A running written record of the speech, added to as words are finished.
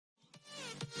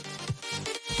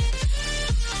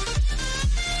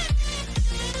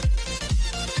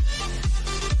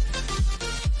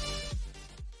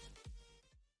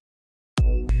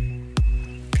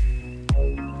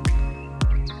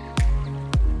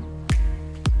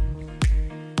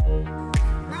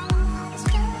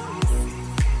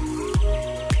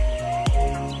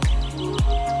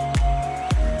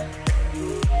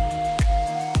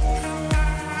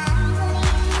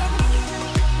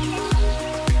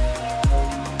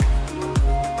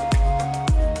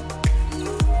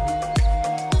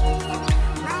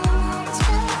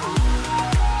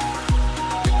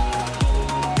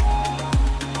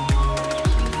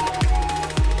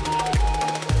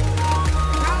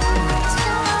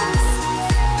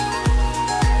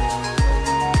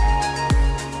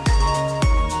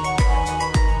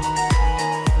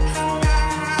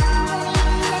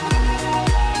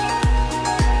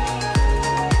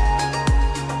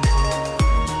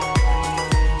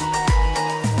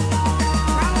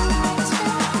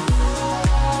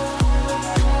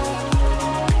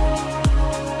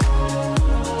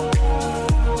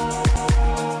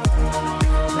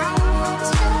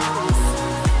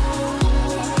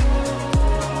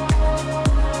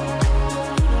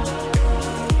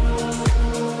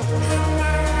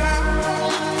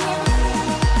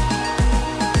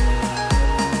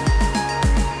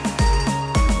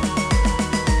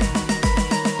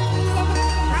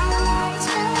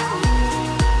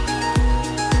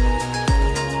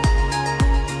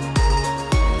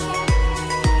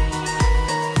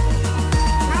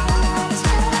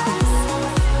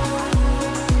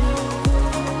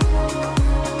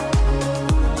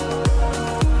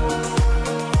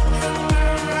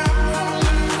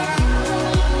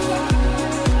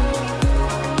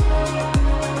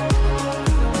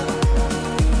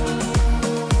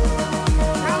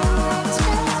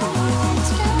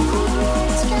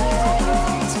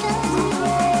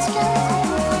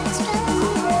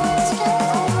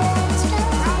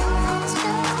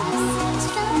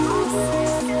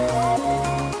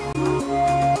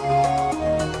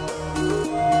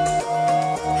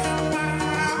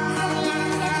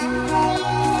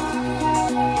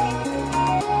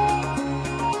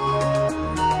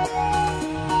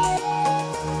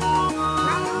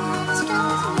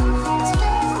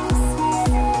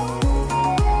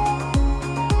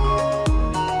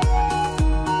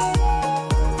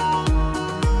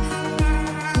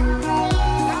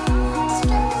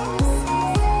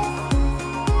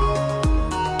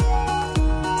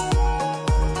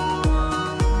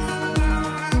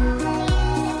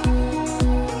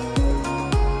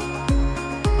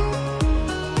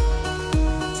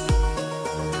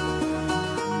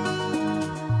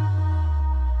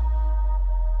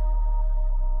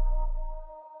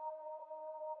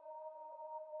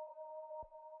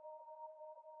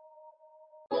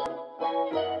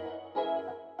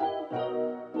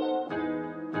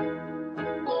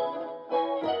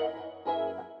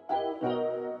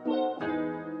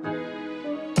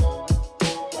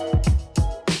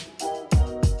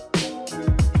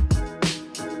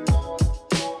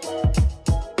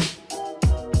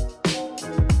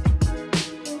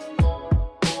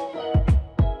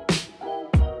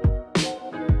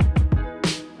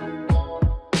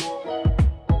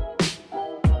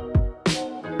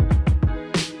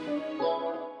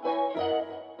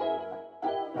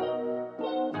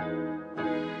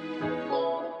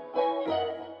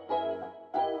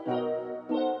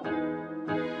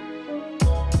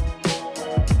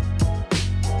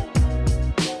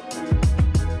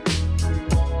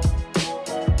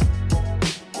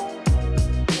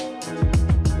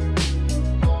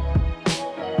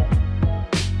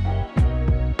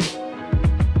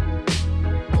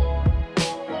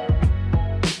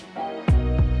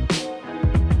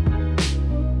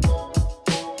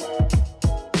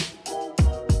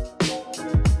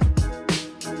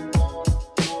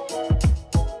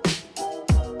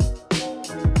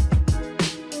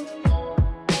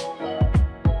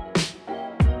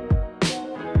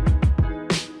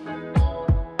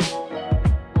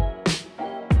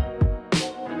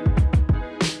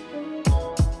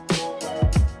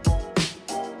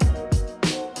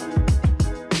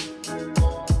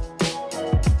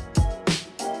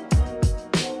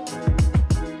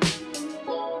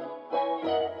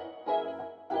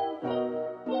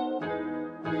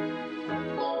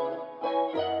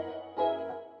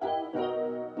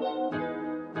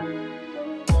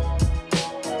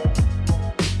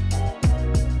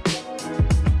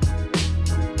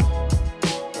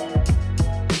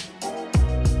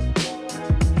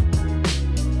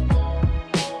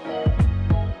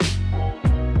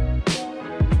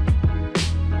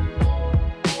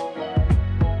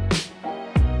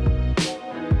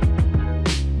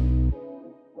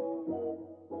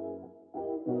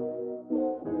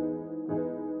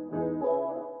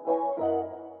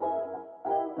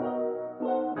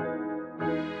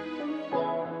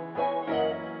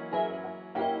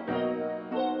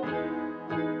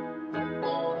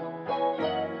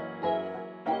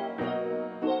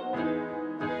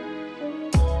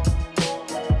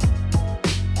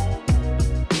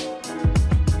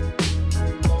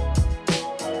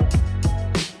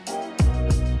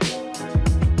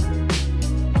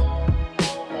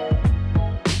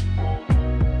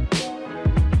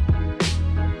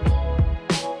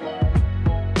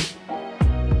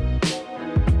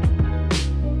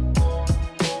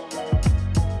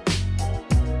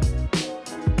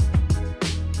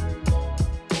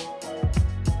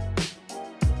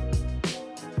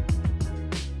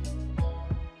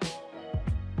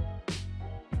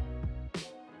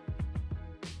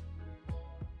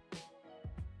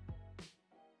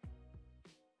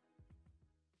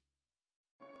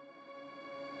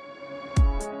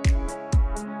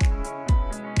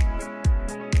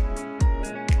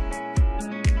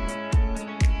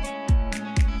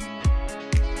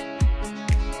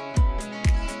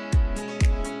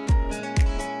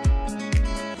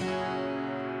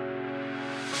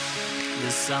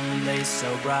sun lays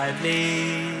so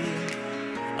brightly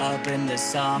up in the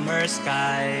summer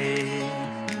sky.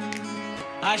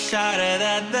 I shouted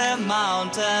at the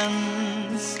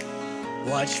mountains,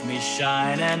 watch me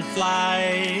shine and fly.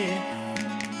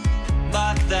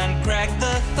 But then cracked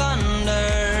the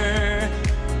thunder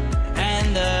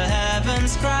and the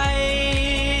heavens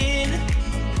cried,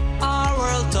 our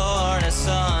world torn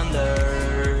asunder.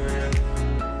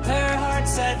 Her heart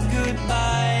said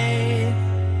goodbye.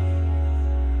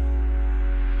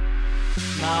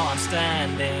 Now I'm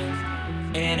standing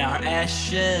in our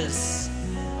ashes,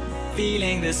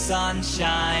 feeling the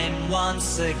sunshine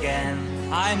once again.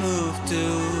 I move to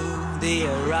the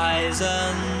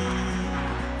horizon,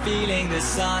 feeling the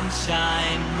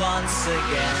sunshine once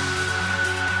again.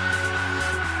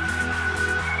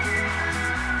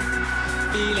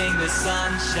 Feeling the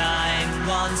sunshine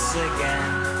once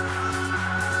again.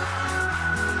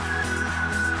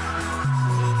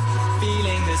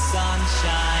 Feeling the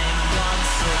sunshine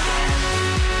once again.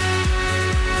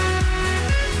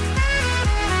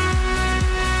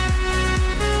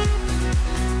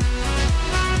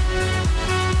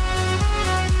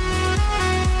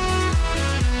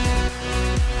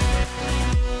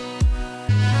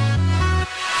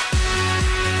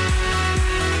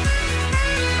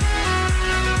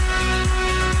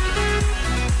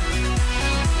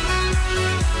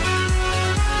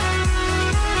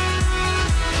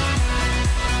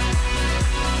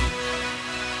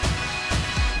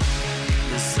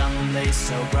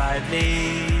 So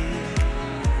brightly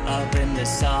up in the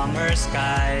summer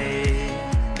sky.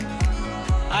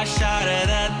 I shouted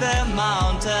at the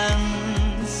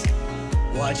mountains,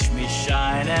 watch me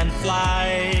shine and fly.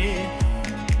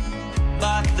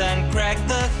 But then cracked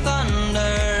the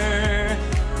thunder,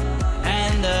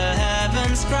 and the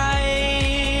heavens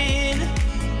cried,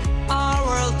 our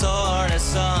world torn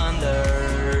asunder.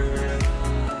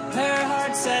 Her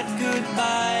heart said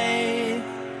goodbye.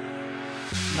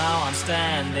 Now I'm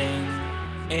standing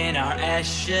in our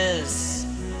ashes,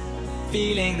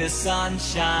 feeling the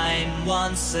sunshine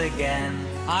once again.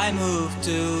 I move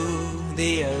to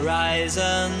the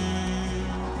horizon,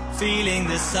 feeling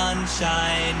the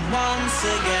sunshine once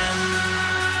again.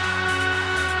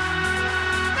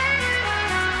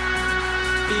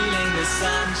 Feeling the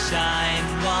sunshine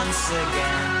once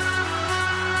again.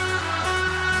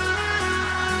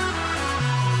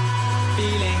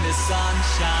 Feeling the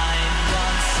sunshine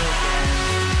once again.